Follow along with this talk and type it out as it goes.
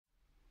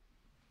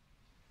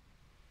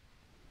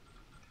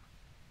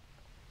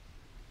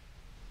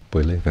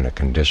We live in a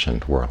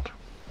conditioned world,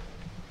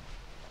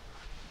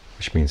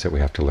 which means that we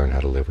have to learn how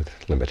to live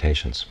with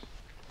limitations.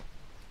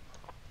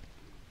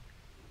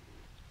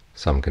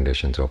 Some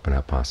conditions open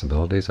up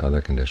possibilities,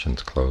 other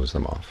conditions close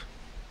them off.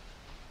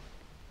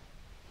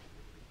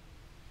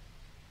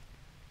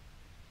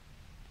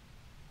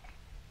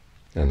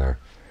 And their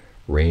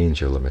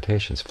range of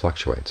limitations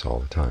fluctuates all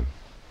the time.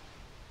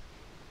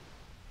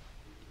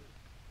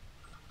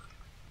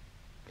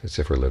 It's as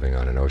if we're living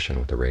on an ocean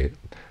with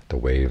the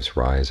waves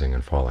rising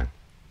and falling.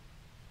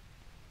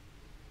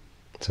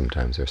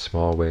 Sometimes they're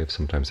small waves,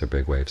 sometimes they're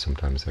big waves,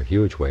 sometimes they're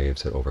huge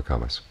waves that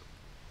overcome us.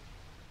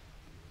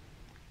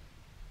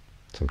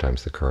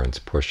 Sometimes the currents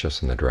push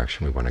us in the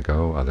direction we want to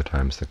go, other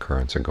times the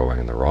currents are going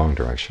in the wrong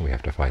direction, we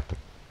have to fight them.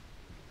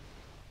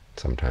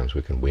 Sometimes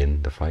we can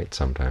win the fight,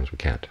 sometimes we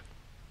can't.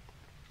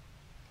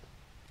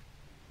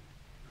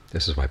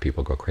 This is why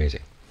people go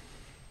crazy.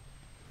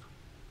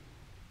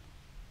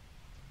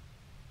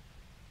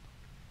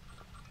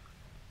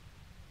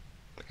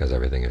 Because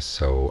everything is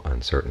so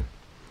uncertain.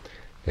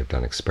 They've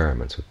done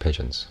experiments with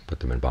pigeons, put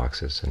them in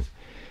boxes, and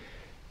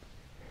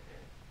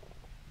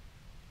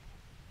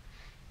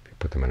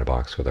put them in a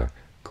box with a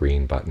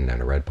green button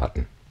and a red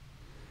button.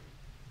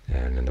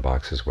 And in the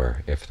boxes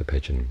where if the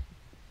pigeon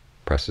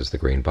presses the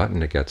green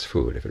button, it gets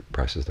food. If it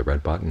presses the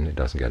red button, it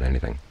doesn't get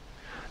anything.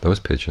 Those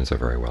pigeons are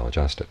very well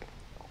adjusted.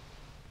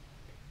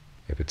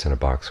 If it's in a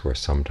box where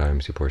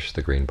sometimes you push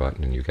the green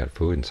button and you get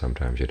food and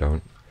sometimes you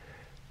don't,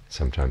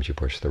 sometimes you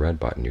push the red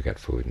button, you get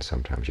food, and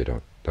sometimes you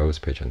don't, those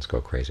pigeons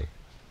go crazy.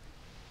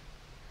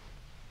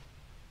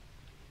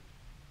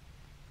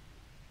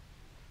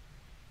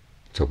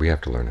 So what we have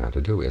to learn how to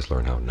do is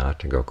learn how not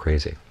to go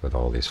crazy with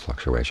all these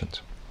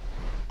fluctuations.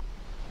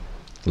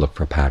 Look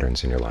for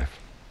patterns in your life,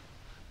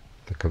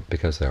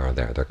 because they are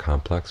there. They're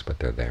complex, but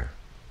they're there.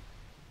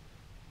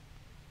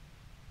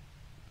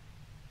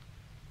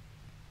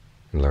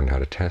 And learn how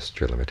to test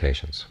your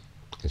limitations.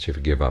 As if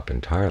you give up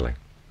entirely,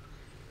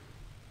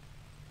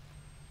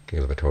 you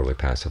live a totally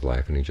passive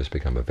life and you just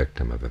become a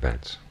victim of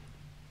events.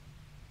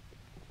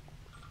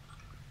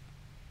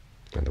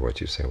 In other words,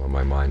 you say, well,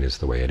 my mind is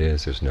the way it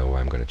is, there's no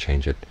way I'm going to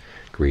change it.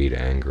 Greed,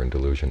 anger, and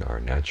delusion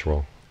are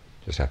natural.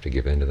 Just have to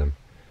give in to them.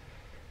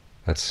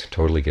 That's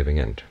totally giving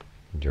in.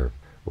 Your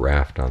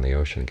raft on the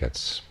ocean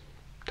gets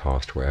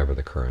tossed wherever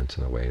the currents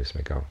and the waves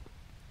may go.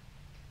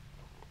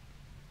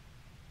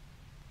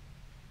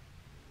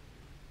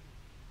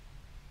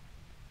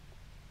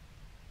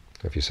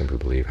 If you simply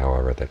believe,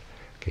 however, that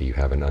you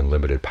have an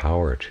unlimited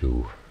power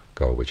to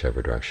go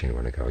whichever direction you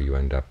want to go, you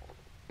end up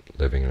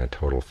living in a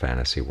total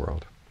fantasy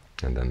world.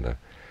 And then the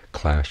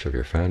clash of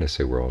your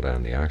fantasy world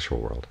and the actual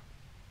world,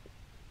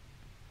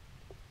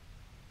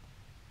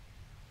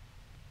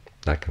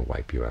 that can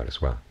wipe you out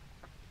as well.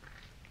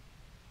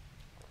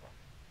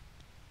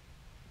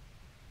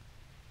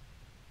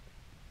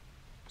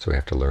 So we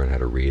have to learn how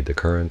to read the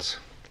currents,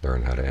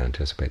 learn how to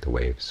anticipate the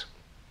waves.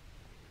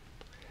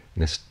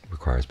 And this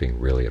requires being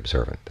really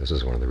observant. This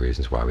is one of the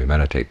reasons why we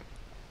meditate,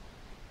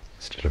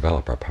 is to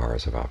develop our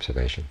powers of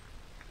observation,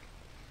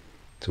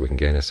 so we can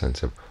gain a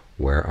sense of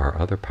where our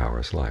other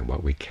powers lie,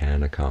 what we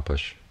can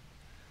accomplish.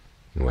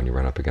 And when you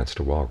run up against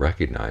a wall,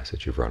 recognize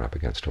that you've run up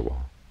against a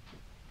wall,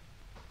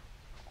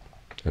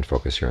 and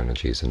focus your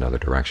energies in other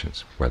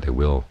directions where they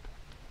will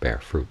bear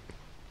fruit.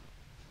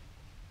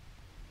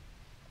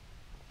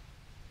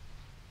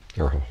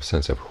 Our whole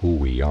sense of who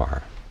we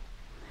are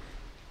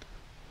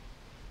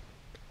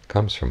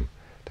comes from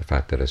the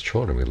fact that as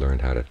children we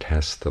learned how to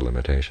test the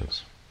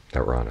limitations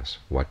that were on us.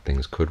 What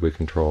things could we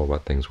control,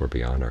 what things were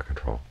beyond our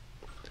control.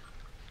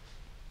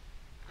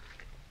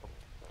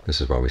 This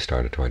is why we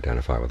started to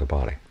identify with the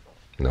body.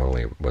 Not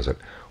only was it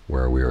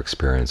where we were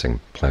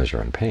experiencing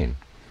pleasure and pain,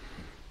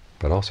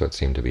 but also it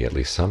seemed to be at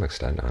least some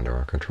extent under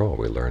our control.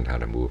 We learned how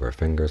to move our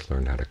fingers,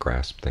 learned how to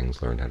grasp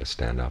things, learned how to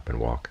stand up and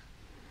walk,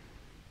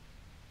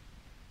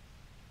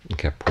 and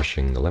kept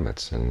pushing the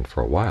limits. And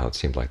for a while it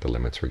seemed like the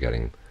limits were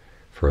getting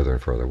further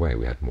and further away.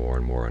 We had more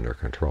and more under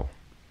control.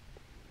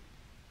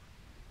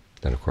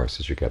 Then, of course,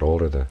 as you get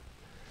older, the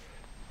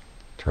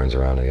turns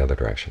around in the other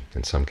direction.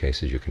 In some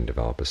cases you can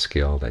develop a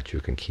skill that you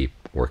can keep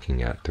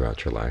working at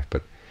throughout your life,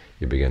 but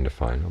you begin to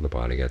find, well, the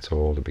body gets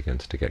old, it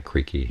begins to get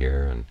creaky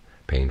here and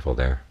painful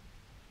there,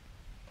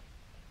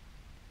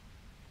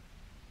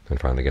 and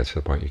finally gets to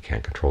the point you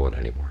can't control it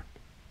anymore.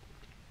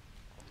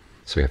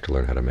 So you have to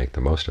learn how to make the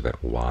most of it,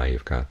 why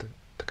you've got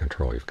the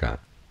control you've got.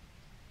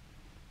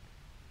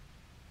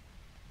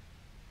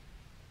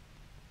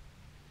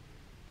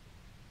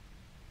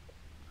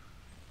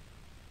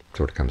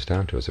 So what it comes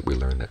down to is that we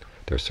learn that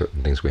there are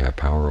certain things we have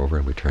power over,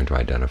 and we turn to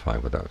identify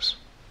with those.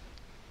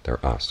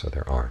 They're us, or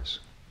they're ours.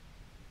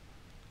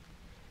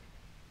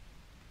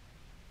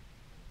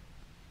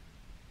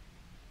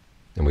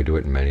 And we do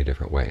it in many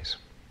different ways.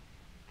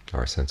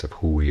 Our sense of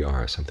who we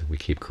are is something we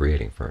keep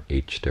creating for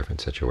each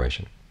different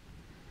situation.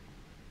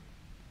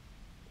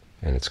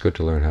 And it's good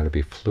to learn how to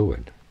be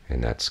fluid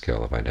in that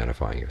skill of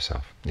identifying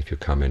yourself. If you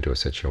come into a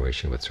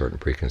situation with certain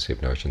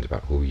preconceived notions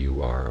about who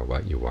you are or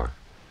what you are,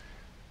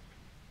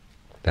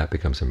 that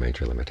becomes a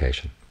major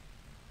limitation.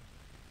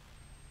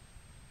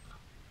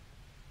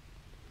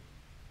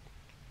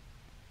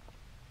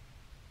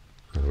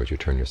 In other words, you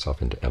turn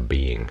yourself into a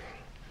being.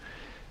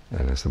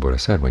 And as the Buddha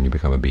said, when you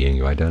become a being,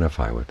 you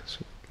identify with this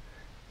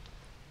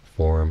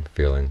form,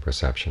 feeling,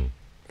 perception,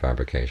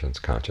 fabrications,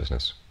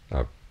 consciousness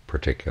of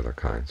particular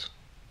kinds.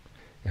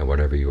 And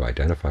whatever you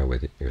identify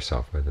with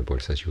yourself with, the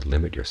Buddha says you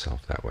limit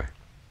yourself that way.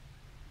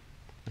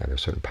 And there are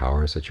certain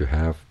powers that you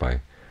have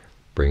by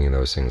bringing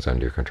those things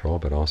under your control,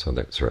 but also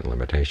that certain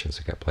limitations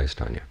that get placed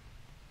on you,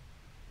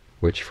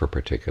 which for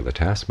particular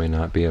tasks may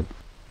not be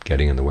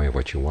getting in the way of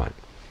what you want.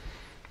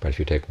 But if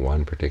you take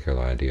one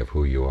particular idea of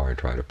who you are and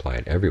try to apply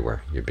it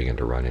everywhere, you begin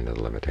to run into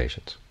the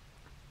limitations.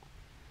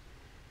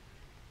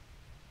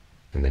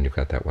 And then you've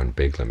got that one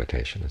big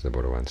limitation, as the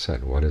Buddha once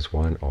said, what is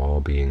one? All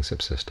beings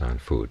subsist on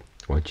food.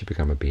 Once you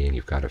become a being,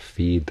 you've got to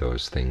feed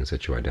those things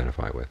that you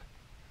identify with.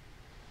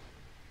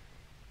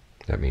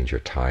 That means you're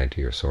tied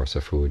to your source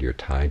of food, you're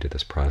tied to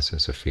this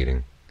process of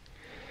feeding,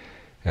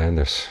 and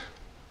there's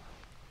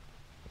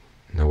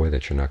no way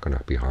that you're not going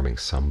to be harming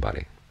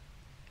somebody,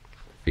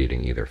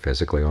 feeding either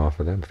physically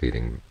off of them,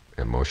 feeding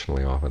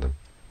emotionally off of them.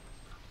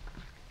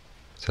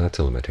 So that's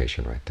a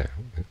limitation right there.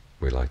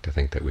 We like to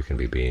think that we can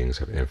be beings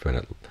of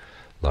infinite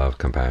love,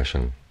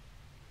 compassion,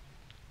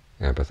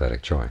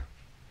 empathetic joy.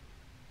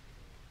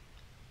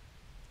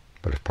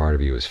 But if part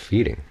of you is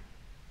feeding,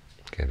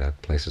 okay,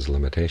 that places a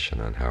limitation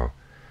on how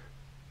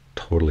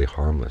totally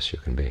harmless you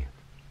can be.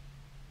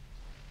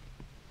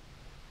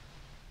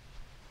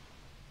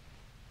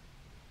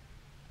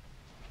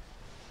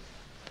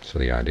 So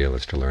the ideal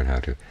is to learn how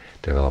to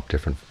develop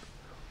different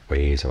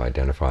ways of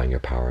identifying your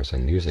powers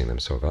and using them,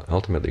 so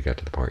ultimately you get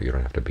to the point where you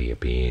don't have to be a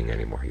being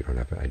anymore. You don't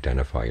have to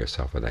identify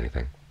yourself with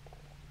anything.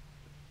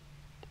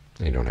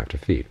 And you don't have to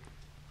feed.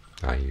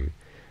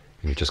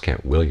 You just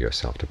can't will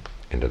yourself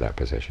into that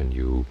position.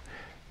 You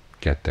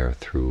get there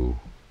through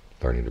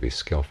learning to be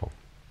skillful.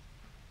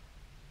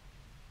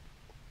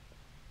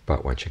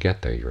 But once you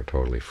get there, you're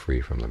totally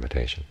free from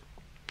limitation.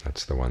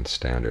 That's the one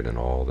standard in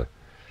all the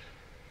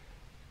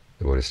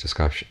Buddhist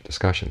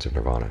discussions of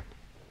nirvana.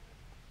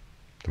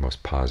 The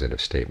most positive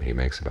statement he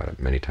makes about it.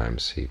 Many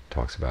times he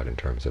talks about it in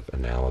terms of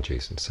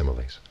analogies and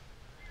similes.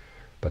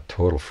 But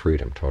total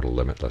freedom, total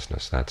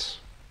limitlessness, that's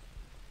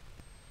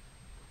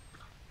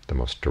the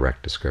most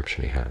direct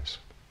description he has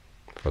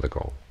for the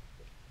goal.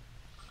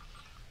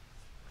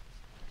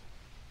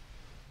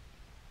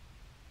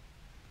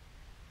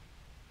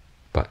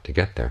 But to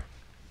get there,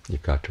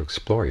 you've got to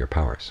explore your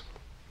powers,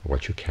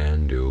 what you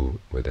can do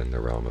within the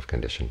realm of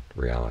conditioned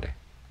reality.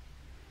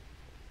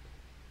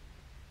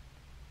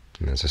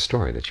 And there's a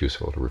story that's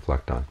useful to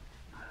reflect on.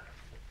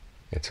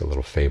 It's a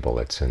little fable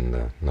that's in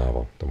the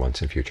novel The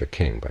Once and Future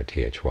King by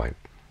T.H. White.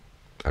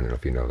 I don't know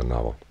if you know the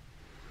novel.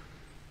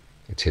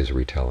 It's his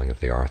retelling of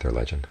the Arthur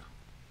legend.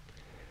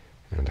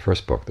 And the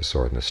first book, The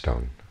Sword and the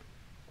Stone,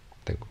 I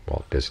think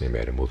Walt Disney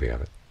made a movie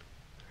of it.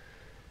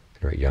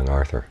 Young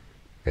Arthur,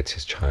 it's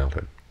his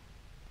childhood,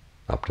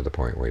 up to the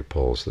point where he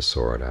pulls the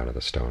sword out of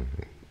the stone.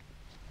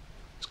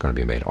 It's going to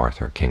be made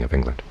Arthur, King of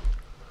England.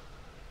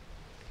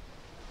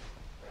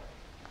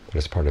 But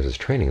as part of his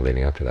training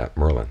leading up to that,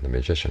 Merlin, the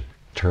magician,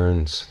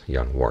 turns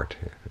young Wart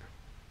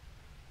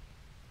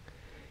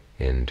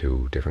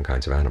into different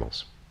kinds of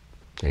animals.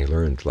 And he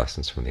learns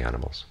lessons from the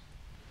animals.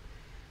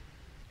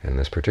 And in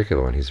this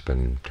particular one, he's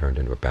been turned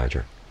into a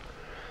badger.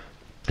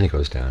 And he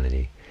goes down and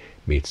he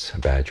meets a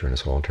badger in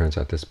his hole, and turns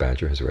out this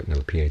badger has written a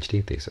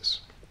PhD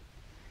thesis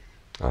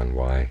on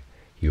why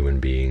human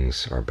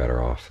beings are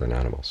better off than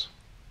animals.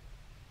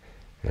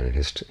 And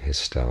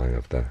his telling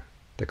of the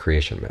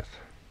creation myth,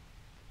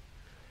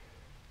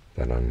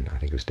 that on, I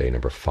think it was day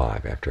number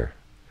 5, after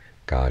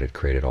God had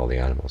created all the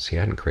animals, he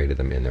hadn't created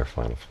them in their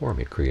final form,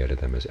 he created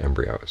them as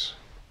embryos.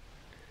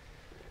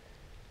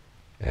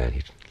 And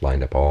he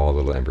lined up all the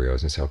little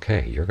embryos and said,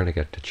 okay, you're going to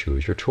get to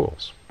choose your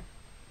tools.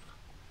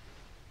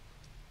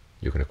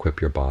 You can equip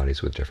your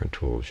bodies with different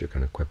tools. You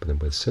can equip them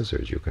with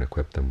scissors. You can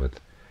equip them with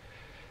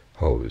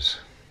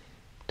hoes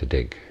to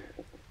dig,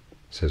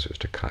 scissors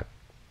to cut.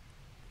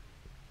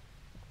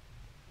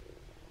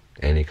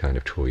 Any kind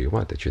of tool you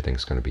want that you think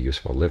is going to be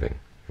useful living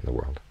in the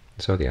world.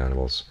 So the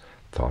animals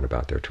thought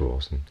about their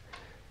tools, and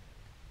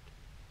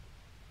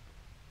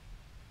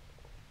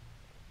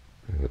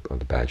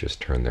the badgers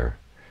turned their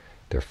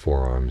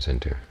forearms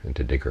into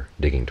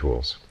digging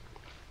tools,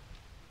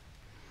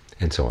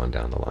 and so on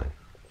down the line.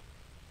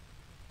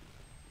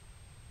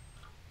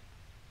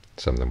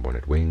 Some of them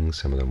wanted wings,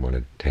 some of them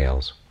wanted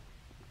tails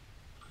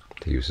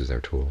to use as their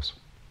tools.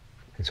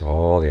 And so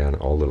all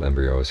little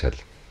embryos had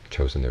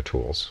chosen their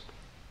tools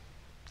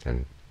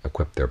and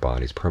equipped their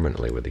bodies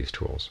permanently with these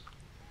tools.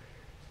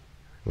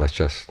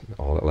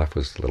 All that left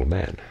was the little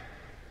man.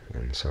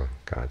 And so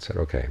God said,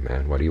 okay,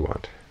 man, what do you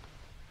want?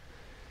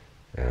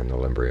 And the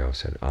little embryo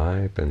said,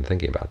 I've been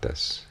thinking about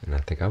this, and I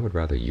think I would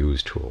rather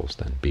use tools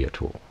than be a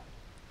tool.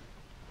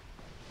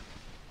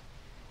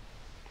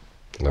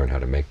 Learn how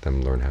to make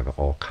them, learn how to have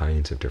all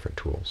kinds of different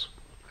tools,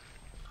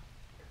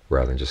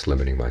 rather than just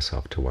limiting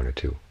myself to one or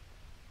two.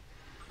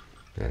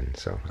 And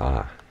so,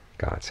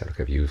 God said,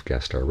 okay, you've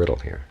guessed our riddle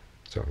here.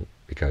 So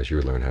because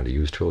you learn how to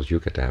use tools, you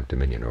get to have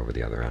dominion over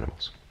the other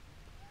animals.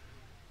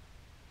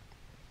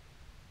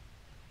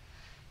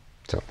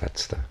 So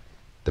that's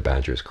the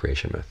badger's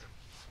creation myth.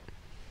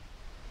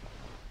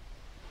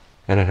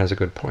 And it has a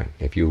good point.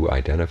 If you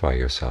identify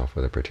yourself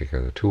with a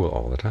particular tool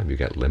all the time, you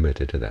get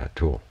limited to that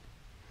tool.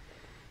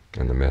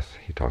 In the myth,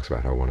 he talks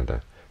about how one of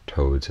the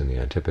toads in the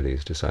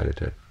Antipodes decided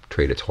to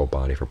trade its whole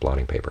body for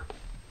blotting paper.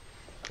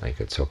 Now you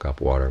could soak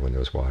up water when there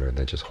was water and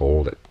then just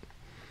hold it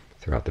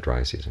throughout the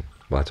dry season.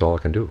 Well, that's all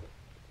it can do.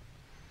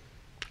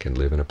 It can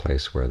live in a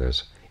place where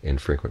there's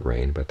infrequent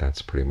rain, but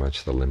that's pretty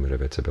much the limit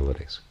of its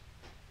abilities.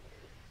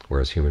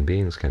 Whereas human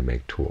beings can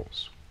make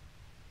tools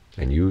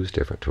and use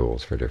different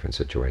tools for different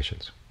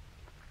situations.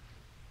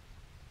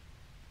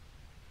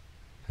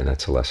 And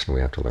that's a lesson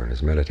we have to learn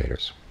as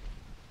meditators.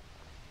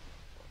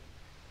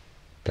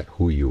 That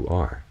who you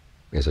are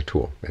is a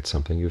tool. It's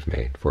something you've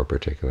made for a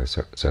particular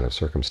set of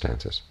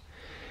circumstances.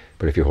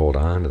 But if you hold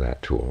on to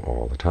that tool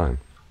all the time,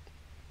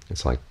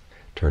 it's like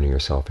turning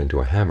yourself into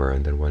a hammer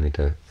and then wanting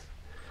to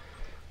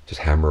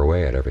just hammer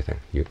away at everything.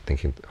 You're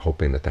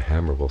hoping that the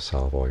hammer will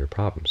solve all your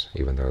problems,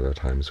 even though there are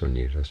times when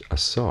you need a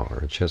saw or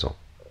a chisel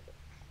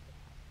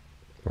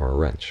or a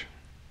wrench.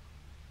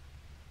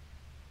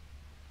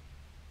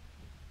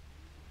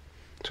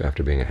 So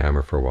after being a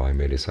hammer for a while, you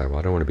may decide, well,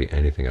 I don't want to be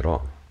anything at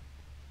all.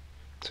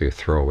 So you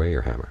throw away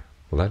your hammer.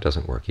 Well, that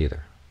doesn't work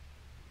either,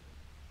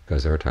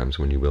 because there are times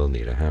when you will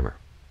need a hammer.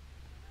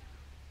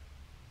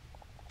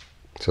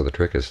 So the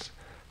trick is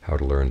how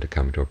to learn to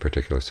come into a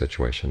particular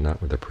situation,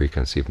 not with a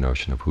preconceived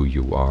notion of who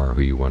you are or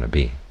who you want to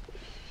be,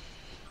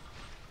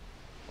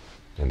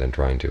 and then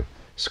trying to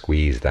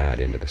squeeze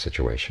that into the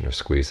situation or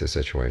squeeze the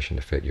situation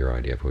to fit your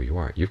idea of who you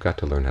are. You've got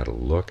to learn how to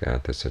look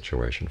at the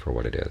situation for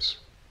what it is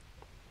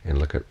and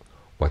look at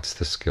what's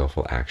the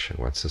skillful action,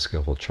 what's the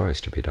skillful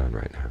choice to be done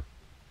right now,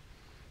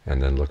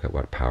 and then look at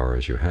what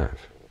powers you have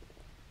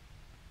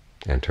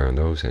and turn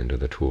those into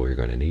the tool you're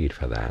going to need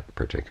for that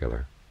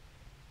particular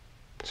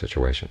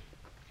situation.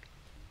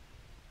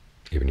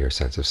 Even your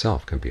sense of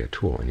self can be a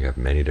tool, and you have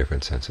many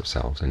different sense of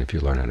selves, and if you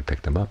learn how to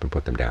pick them up and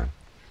put them down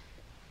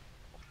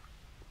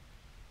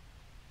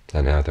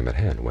and have them at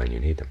hand when you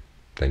need them,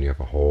 then you have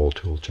a whole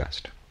tool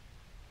chest.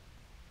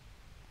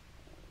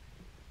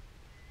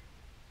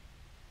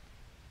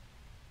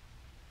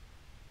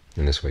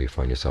 In this way you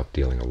find yourself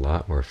dealing a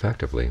lot more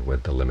effectively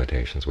with the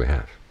limitations we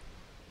have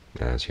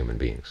as human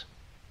beings.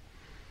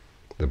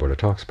 The Buddha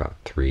talks about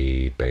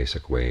 3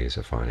 basic ways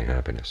of finding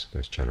happiness.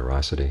 There's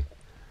generosity,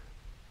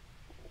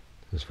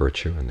 there's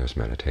virtue, and there's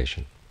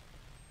meditation.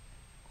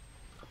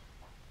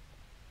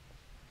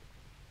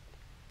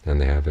 And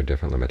they have their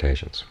different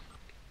limitations.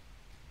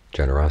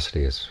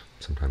 Generosity is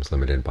sometimes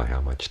limited by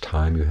how much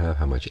time you have,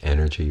 how much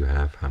energy you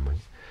have, how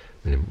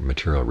many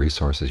material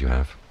resources you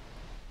have.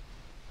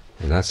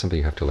 And that's something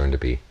you have to learn to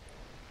be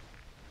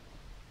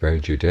very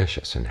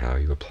judicious in how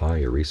you apply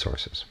your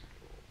resources.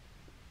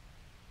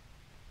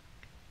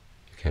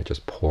 You can't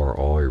just pour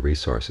all your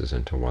resources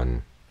into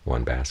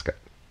one basket,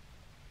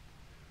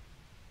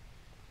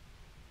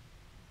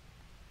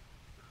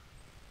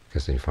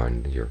 because then you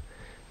find that you're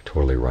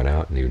totally run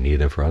out and you need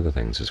them for other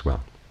things as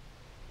well.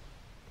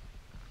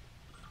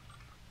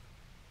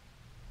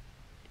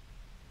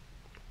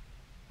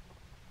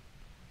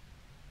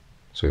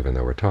 So even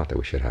though we're taught that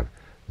we should have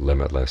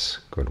limitless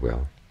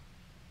goodwill,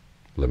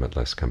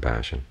 limitless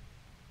compassion,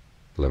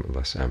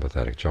 limitless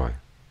empathetic joy,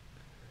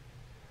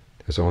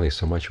 there's only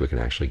so much we can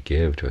actually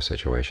give to a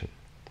situation.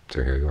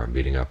 So here you are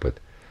meeting up with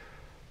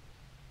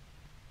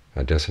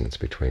a dissonance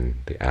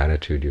between the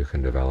attitude you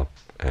can develop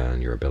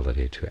and your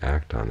ability to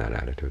act on that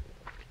attitude.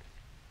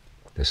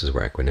 This is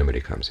where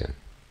equanimity comes in.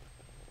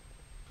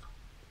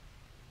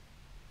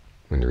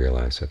 When you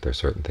realize that there are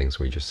certain things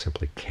where you just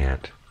simply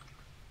can't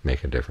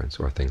make a difference,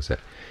 or things that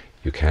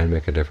you can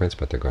make a difference,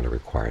 but they're going to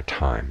require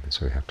time. And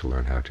so you have to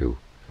learn how to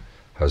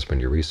husband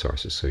your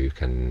resources so you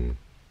can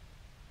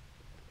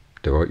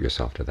devote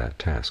yourself to that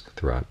task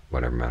throughout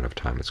whatever amount of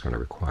time it's going to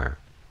require.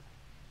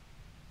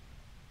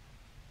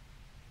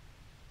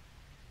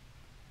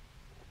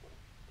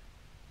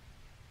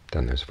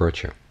 Then there's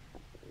virtue.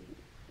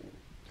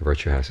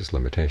 Virtue has its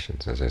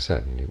limitations. As I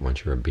said,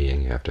 once you're a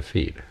being, you have to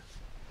feed.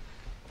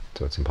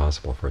 So it's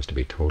impossible for us to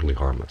be totally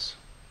harmless.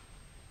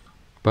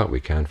 But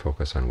we can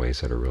focus on ways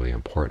that are really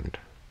important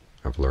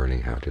of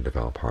learning how to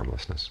develop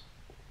harmlessness.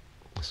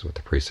 This is what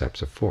the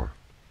precepts are for.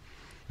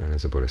 And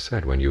as the Buddha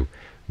said, when you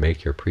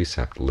make your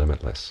precept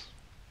limitless,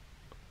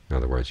 in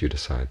other words, you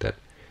decide that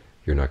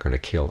you're not going to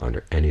kill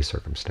under any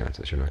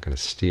circumstances, you're not going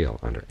to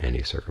steal under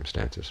any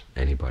circumstances,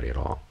 anybody at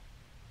all,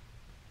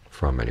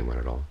 from anyone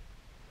at all.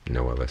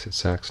 No illicit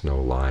sex, no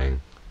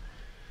lying,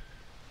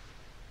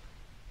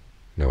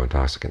 no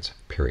intoxicants,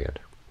 period.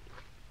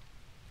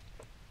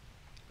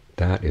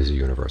 That is a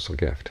universal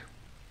gift.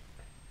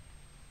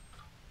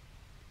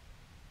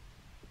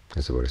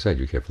 As the Buddha said,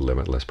 you give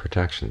limitless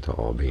protection to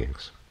all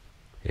beings,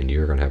 and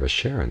you're going to have a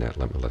share in that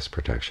limitless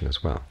protection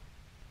as well.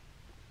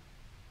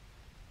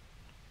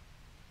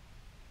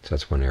 So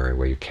that's one area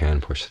where you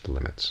can push the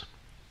limits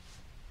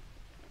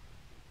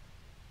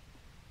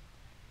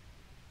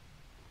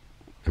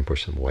and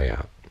push them way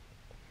out.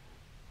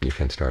 You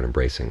can start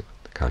embracing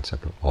the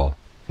concept of all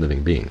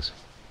living beings.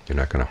 You're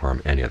not going to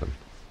harm any of them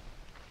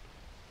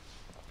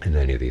in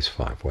any of these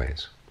 5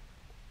 ways.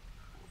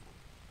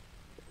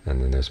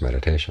 And then there's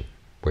meditation,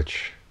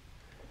 which,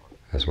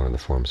 as one of the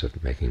forms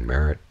of making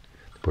merit,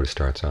 the Buddha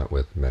starts out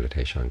with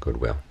meditation on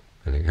goodwill.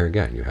 And here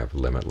again, you have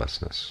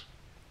limitlessness.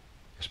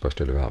 You're supposed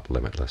to develop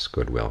limitless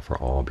goodwill for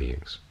all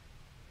beings.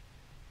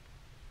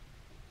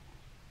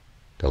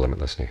 The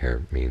limitlessness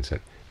here means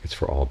that it's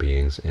for all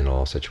beings in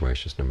all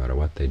situations, no matter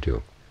what they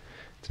do.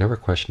 It's never a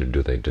question of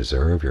do they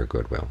deserve your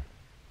goodwill,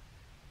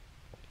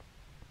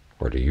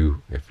 or do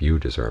you, if you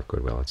deserve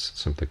goodwill. It's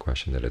simply a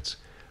question that it's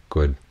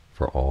good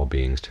for all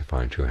beings to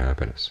find true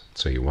happiness.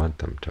 So you want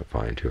them to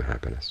find true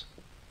happiness.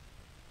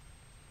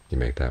 You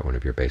make that one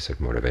of your basic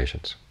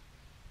motivations.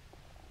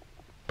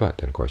 But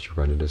then, of course, you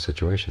run into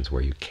situations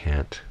where you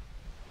can't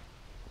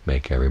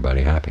make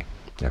everybody happy.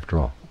 After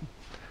all,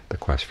 the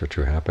quest for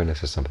true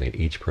happiness is something that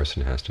each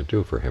person has to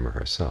do for him or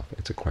herself.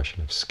 It's a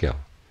question of skill.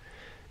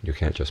 You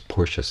can't just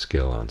push a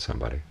skill on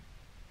somebody.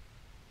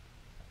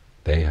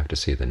 They have to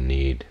see the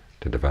need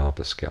to develop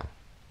the skill.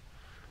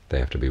 They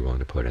have to be willing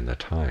to put in the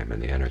time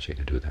and the energy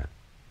to do that.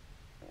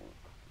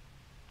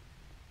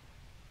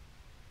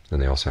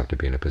 And they also have to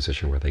be in a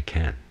position where they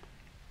can.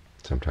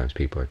 Sometimes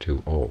people are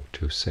too old,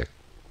 too sick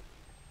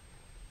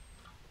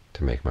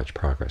to make much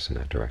progress in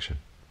that direction.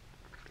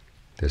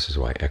 This is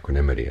why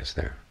equanimity is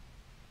there.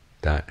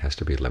 That has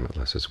to be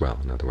limitless as well.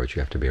 In other words,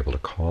 you have to be able to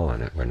call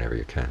on it whenever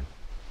you can,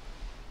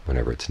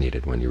 whenever it's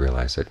needed, when you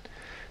realize that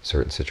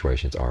certain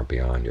situations are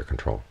beyond your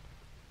control,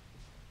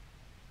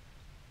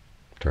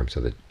 in terms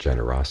of the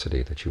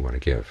generosity that you want to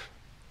give,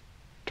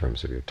 in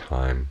terms of your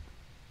time,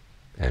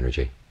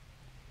 energy.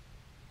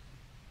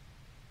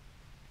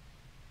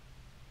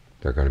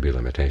 There are going to be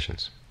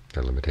limitations.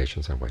 There are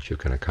limitations on what you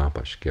can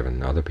accomplish,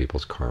 given other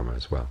people's karma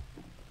as well.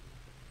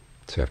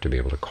 So you have to be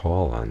able to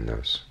call on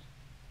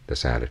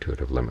this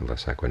attitude of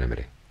limitless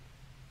equanimity.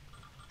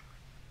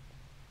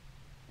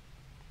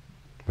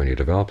 When you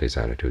develop these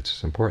attitudes,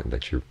 it's important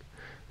that you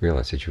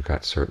realize that you've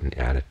got certain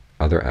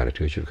other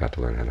attitudes you've got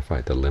to learn how to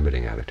fight, the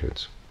limiting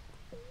attitudes.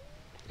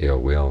 Ill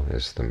will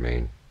is the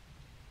main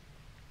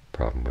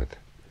problem with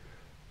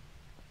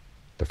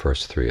the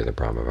first 3 of the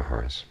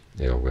Brahma-viharas: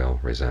 ill will,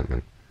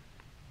 resentment,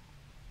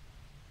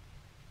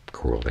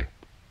 cruelty.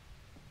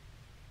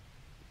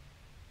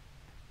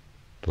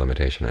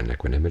 Limitation and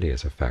equanimity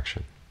is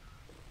affection.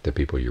 The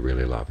people you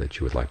really love, that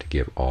you would like to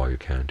give all you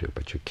can to,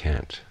 but you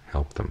can't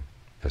help them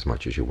as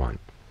much as you want.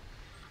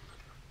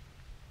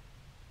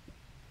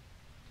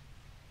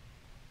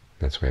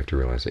 That's why you have to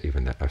realize that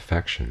even that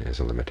affection is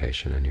a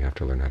limitation, and you have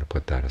to learn how to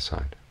put that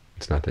aside.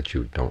 It's not that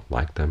you don't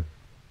like them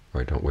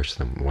or don't wish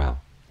them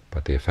well,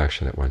 but the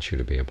affection that wants you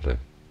to be able to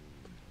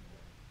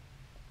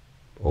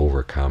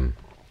overcome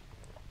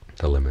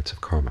the limits of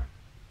karma.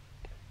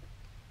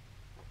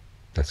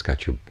 That's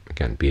got you,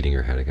 again, beating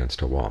your head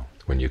against a wall,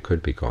 when you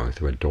could be going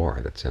through a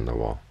door that's in the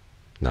wall,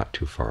 not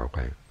too far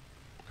away.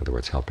 In other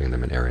words, helping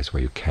them in areas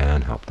where you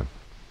can help them.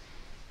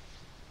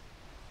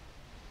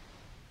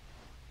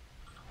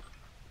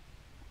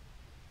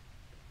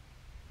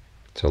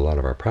 So a lot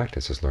of our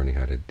practice is learning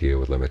how to deal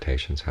with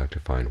limitations, how to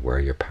find where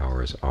your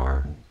powers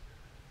are,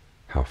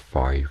 how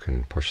far you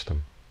can push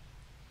them.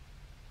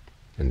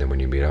 And then when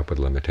you meet up with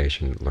a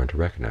limitation, learn to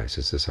recognize,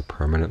 is this a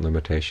permanent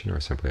limitation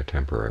or simply a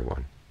temporary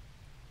one?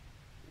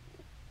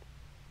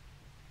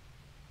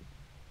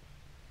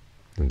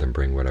 And then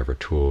bring whatever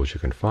tools you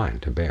can find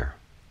to bear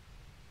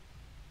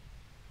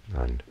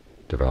on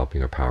developing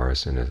your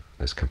powers in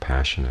as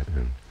compassionate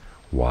and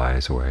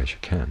wise a way as you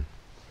can,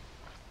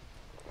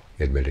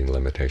 admitting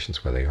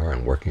limitations where they are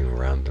and working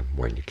around them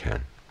when you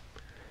can,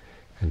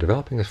 and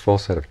developing a full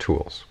set of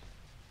tools.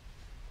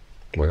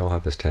 We all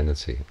have this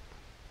tendency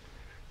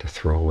to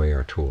throw away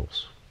our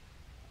tools.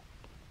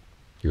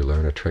 You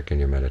learn a trick in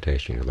your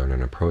meditation, you learn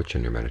an approach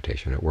in your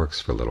meditation, it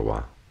works for a little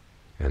while,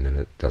 and then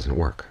it doesn't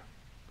work.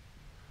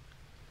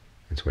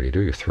 And so what do?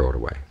 You throw it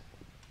away.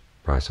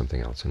 Try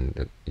something else.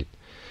 And it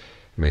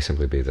may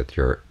simply be that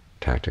your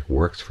tactic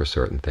works for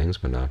certain things,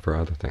 but not for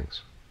other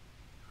things.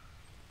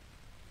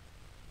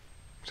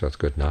 So it's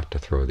good not to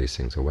throw these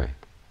things away.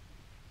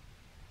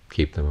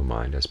 Keep them in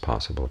mind as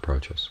possible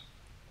approaches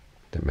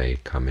that may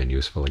come in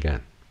useful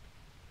again.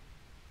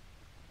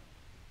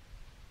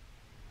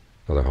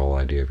 Or the whole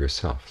idea of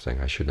yourself, saying,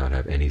 I should not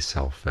have any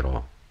self at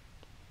all.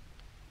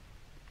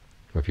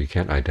 Well, if you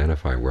can't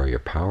identify where your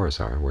powers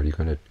are, what are you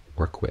going to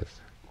work with?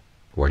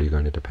 What are you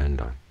going to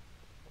depend on?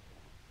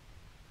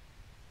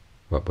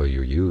 What will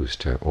you use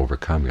to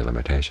overcome your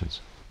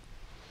limitations?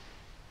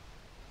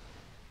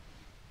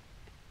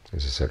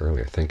 As I said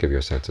earlier, think of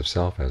your sense of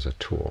self as a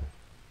tool.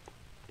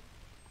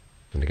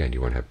 And again,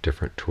 you want to have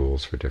different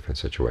tools for different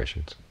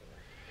situations.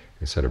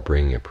 Instead of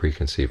bringing a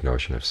preconceived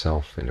notion of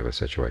self into a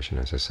situation,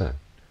 as I said,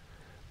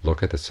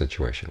 look at the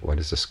situation. What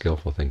is the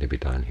skillful thing to be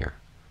done here?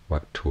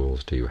 What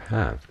tools do you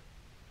have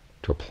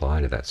to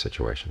apply to that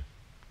situation,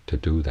 to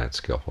do that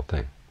skillful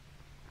thing.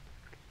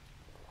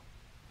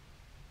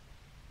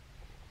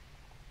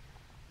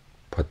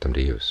 Put them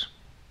to use.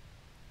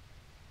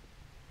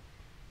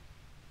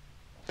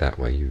 That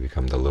way you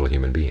become the little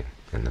human being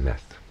in the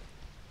myth.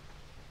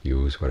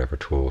 Use whatever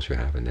tools you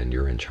have, and then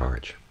you're in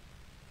charge.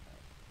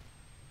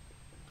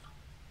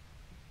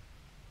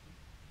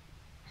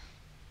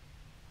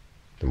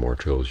 The more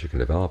tools you can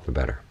develop, the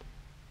better.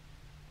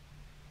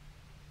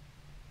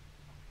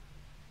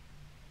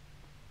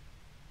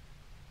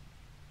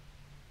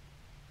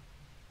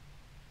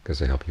 Because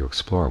they help you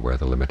explore where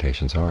the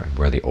limitations are and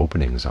where the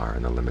openings are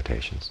in the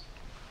limitations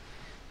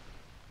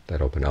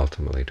that open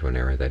ultimately to an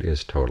area that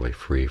is totally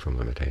free from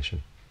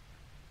limitation,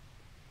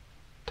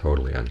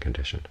 totally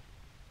unconditioned.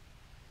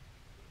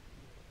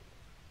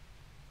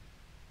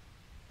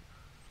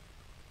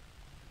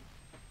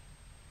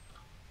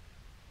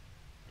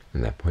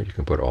 At that point you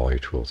can put all your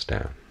tools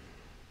down.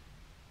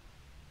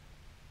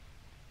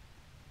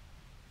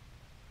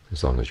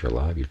 As long as you're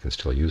alive, you can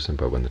still use them,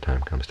 but when the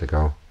time comes to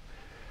go,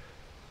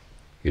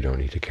 you don't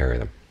need to carry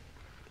them.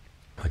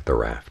 Like the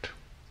raft.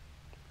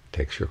 It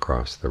takes you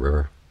across the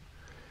river.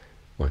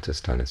 Once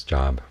it's done its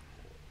job,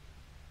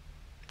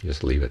 you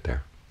just leave it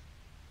there.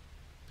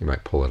 You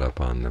might pull it up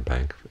on the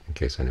bank in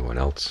case anyone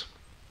else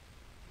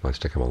wants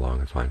to come along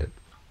and find it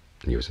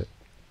and use it.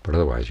 But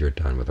otherwise, you're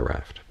done with the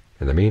raft.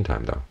 In the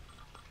meantime, though,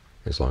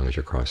 as long as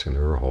you're crossing the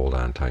river, hold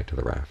on tight to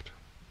the raft,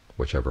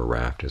 whichever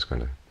raft is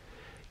going to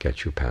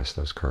get you past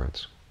those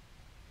currents.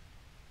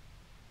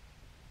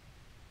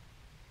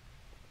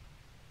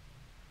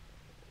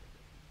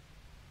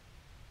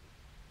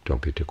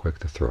 Don't be too quick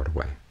to throw it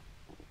away.